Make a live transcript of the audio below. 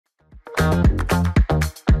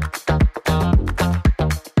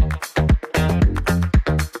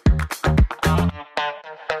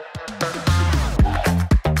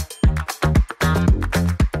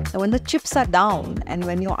When the chips are down and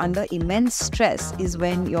when you're under immense stress is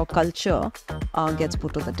when your culture gets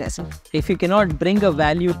put to the test. If you cannot bring a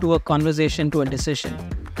value to a conversation, to a decision,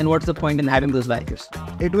 then what's the point in having those values?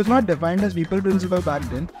 It was not defined as people principle back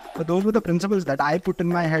then, but those were the principles that I put in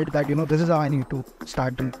my head that, this is how I need to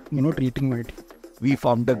start, treating my team. We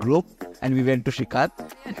formed a group and we went to Shikar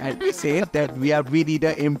and we say that we need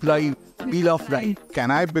an employee wheel of right.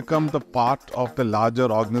 Can I become the part of the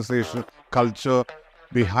larger organization culture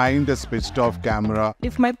behind the switched off camera?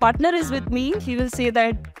 If my partner is with me, he will say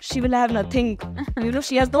that she will have nothing.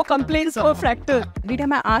 She has no complaints for Fractal. Every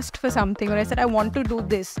time I asked for something or I said I want to do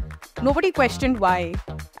this, nobody questioned why.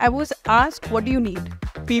 I was asked, what do you need?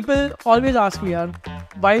 People always ask me,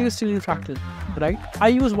 why are you still in Fractal, right? I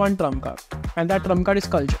use one trump card, and that trump card is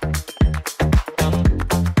culture.